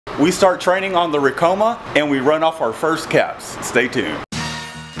we start training on the Ricoma and we run off our first caps. Stay tuned.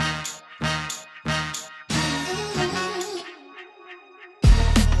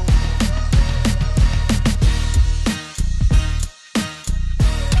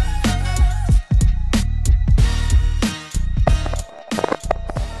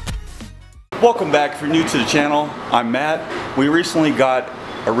 Welcome back. If you're new to the channel, I'm Matt. We recently got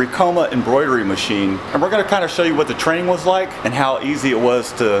a Ricoma embroidery machine, and we're going to kind of show you what the training was like and how easy it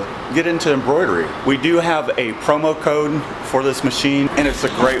was to get into embroidery. We do have a promo code for this machine, and it's a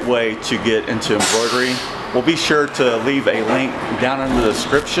great way to get into embroidery. We'll be sure to leave a link down in the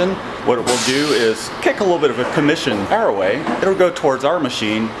description. What it will do is kick a little bit of a commission our way. It'll go towards our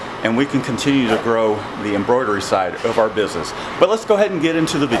machine, and we can continue to grow the embroidery side of our business. But let's go ahead and get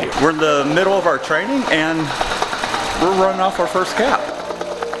into the video. We're in the middle of our training, and we're running off our first cap.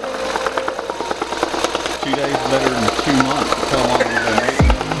 2 days better than 2 months. That's how long we've been waiting.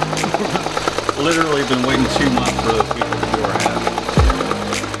 Literally been waiting 2 months for those people to do our hat.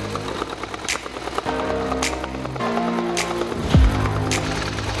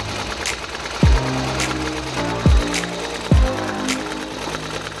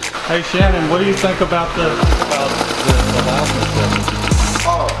 Hey Shannon, what do you think about the loudness?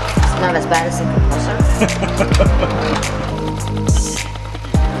 Oh, it's not as bad as the compressor.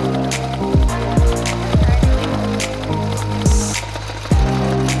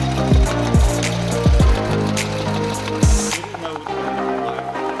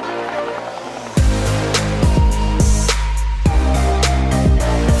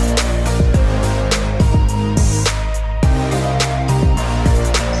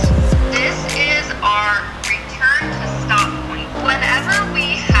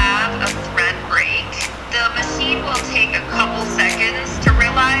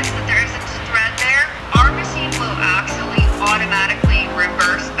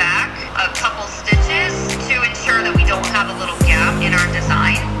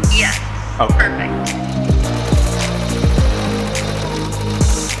 Okay. Perfect.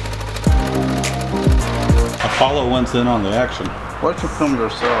 Apollo went in on the action. Why don't you film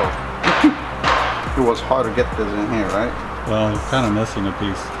yourself? It was hard to get this in here, right? Well, you're kind of missing a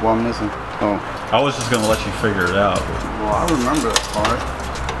piece. Well, I'm missing. Oh. I was just going to let you figure it out. Well, I remember that part.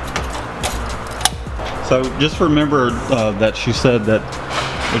 So just remember that she said that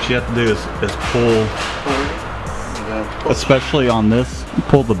what you have to do is pull, especially on this,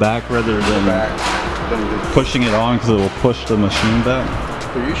 pull the back rather than pushing it on, because it will push the machine back.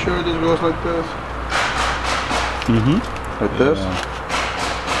 Are you sure this goes like this? Mm-hmm. Like this?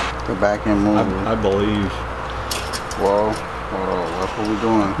 The back end move. I believe. Well, that's what we're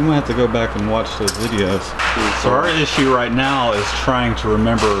doing. We might have to go back and watch those videos. So our issue right now is trying to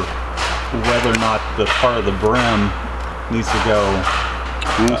remember whether or not the part of the brim needs to go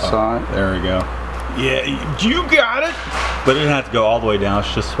inside. There we go. Yeah, you got it. But it didn't have to go all the way down.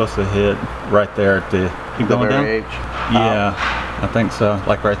 It's just supposed to hit right there at the. Keep going down. Edge. Yeah, I think so.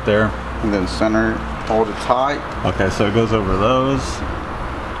 Like right there. And then center, hold it tight. Okay, so it goes over those.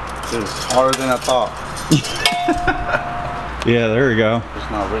 It's harder than I thought. Yeah, there we go.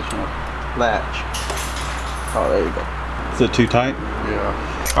 It's not original latch. Oh, there you go. Is it too tight?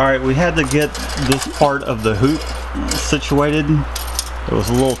 Yeah. All right, we had to get this part of the hoop situated. It was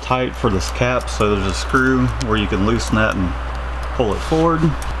a little tight for this cap, so there's a screw where you can loosen that and pull it forward.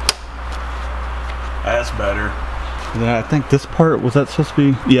 That's better. And then I think this part, was that supposed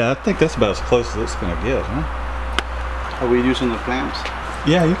to be? Yeah, I think that's about as close as it's gonna get, huh? Are we using the clamps?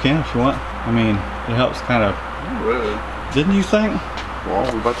 Yeah, you can if you want. I mean, it helps kind of. Really? Didn't you think? Well,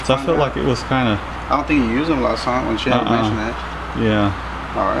 we're about to So I feel like it was kind of. I don't think you used them last time when she had mentioned that. Yeah.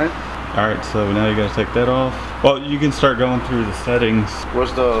 All right. All right, so now you gotta take that off. Well, you can start going through the settings.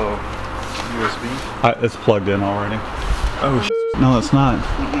 Where's the USB? It's plugged in already. Oh, no, it's not.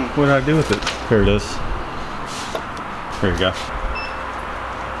 What did I do with it? Here it is. Here you go.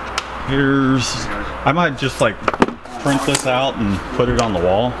 I might just like print this out and put it on the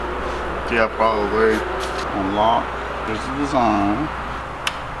wall. Yeah, probably. Unlock. There's the design.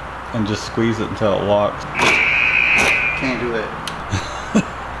 And just squeeze it until it locks. Can't do that.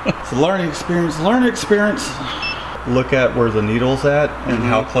 It's a learning experience. Look at where the needle's at and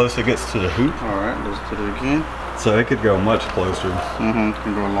how close it gets to the hoop. Alright, let's do it again. So it could go much closer. It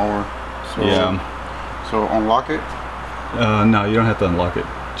can go lower. So, yeah. So unlock it? No, you don't have to unlock it.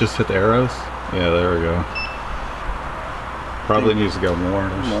 Just hit the arrows. Yeah, there we go. Probably needs to go more.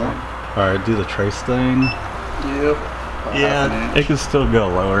 Alright, do the trace thing. Yep. Yeah, it can still go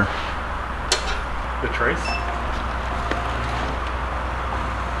lower. The trace?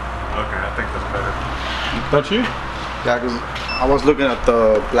 Okay, I think that's better. Don't you? Yeah, because I was looking at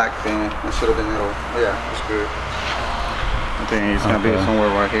the black thing. It should have been little. Oh, yeah, that's good. I think it's gonna be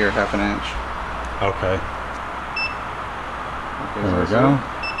somewhere right here, half an inch. Okay. There we go.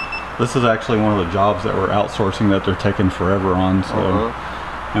 This is actually one of the jobs that we're outsourcing that they're taking forever on. So,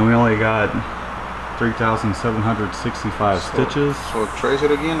 and we only got 3,765 stitches. So trace it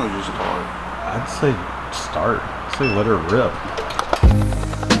again or just start? I'd say start. I'd say let her rip.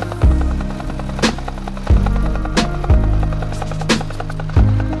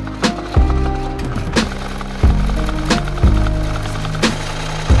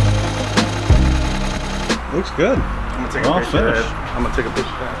 Looks good. I'm gonna take a picture. I'm gonna take a picture.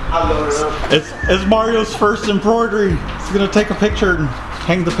 I'll load it up. It's Mario's first embroidery. He's gonna take a picture and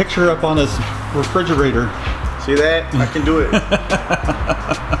hang the picture up on his refrigerator. See that? I can do it.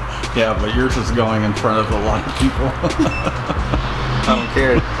 Yeah, but yours is going in front of a lot of people. I don't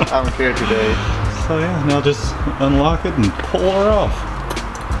care. I don't care today. So yeah, now just unlock it and pull her off.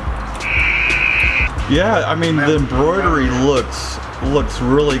 Yeah, I mean the embroidery looks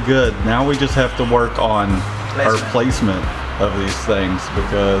really good. Now we just have to work on our placement of these things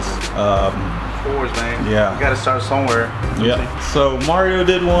because Fours, man. yeah, you gotta start somewhere. Yeah. So Mario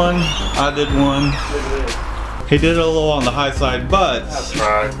did one, I did one. He did it a little on the high side, but That's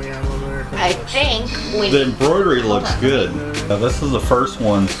right. I think the embroidery looks good. This is the first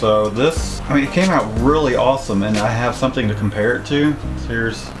one, so this, I mean, it came out really awesome, and I have something to compare it to. So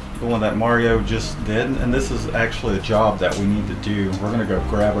here's the one that Mario just did, and this is actually a job that we need to do. We're gonna go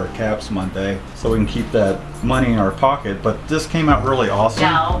grab our caps Monday so we can keep that money in our pocket, but this came out really awesome.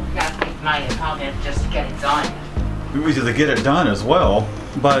 no, you gotta keep money in pocket just to get it done. We need to get it done as well,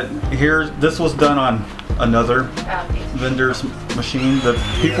 but here, this was done on another vendor's machine, the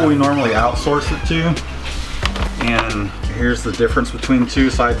people we normally outsource it to. And here's the difference between two,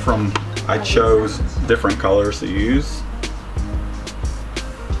 aside from I chose different colors to use.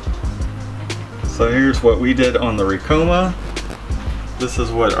 So here's what we did on the Ricoma. This is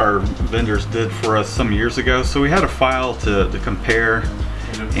what our vendors did for us some years ago. So we had a file to compare,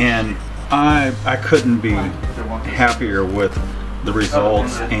 and I couldn't be happier with the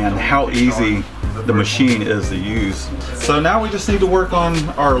results and how easy the machine is to use. So now we just need to work on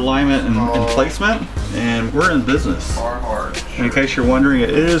our alignment and placement, and we're in business. And in case you're wondering, it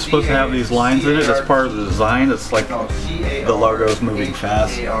is supposed to have these lines in it. That's part of the design. It's like the logo's moving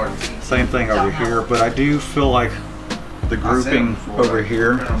fast. Same thing over here, but I do feel like the grouping over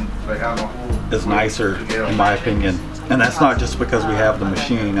here is nicer in my opinion. And that's not just because we have the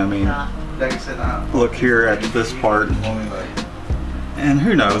machine. I mean, look here at this part. And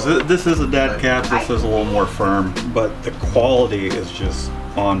who knows, this is a dead cap, this is a little more firm, but the quality is just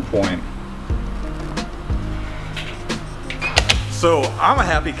on point. So I'm a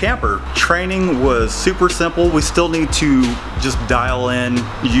happy camper. Training was super simple. We still need to just dial in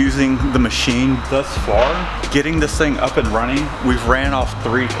using the machine thus far. Getting this thing up and running, we've ran off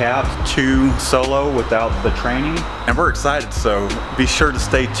 3 caps, 2 solo without the training, and we're excited, so be sure to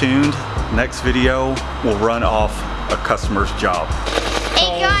stay tuned. Next video, we'll run off a customer's job.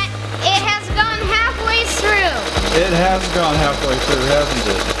 It has gone halfway through. It has gone halfway through, hasn't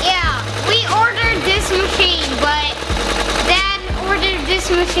it? Yeah, we ordered this machine, but Dad ordered this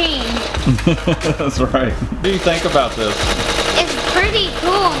machine. That's right. What do you think about this? It's pretty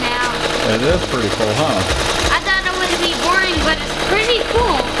cool now. It is pretty cool, huh? I thought it would be boring, but it's pretty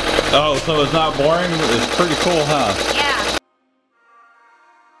cool. Oh, so it's not boring? It's pretty cool, huh? Yeah.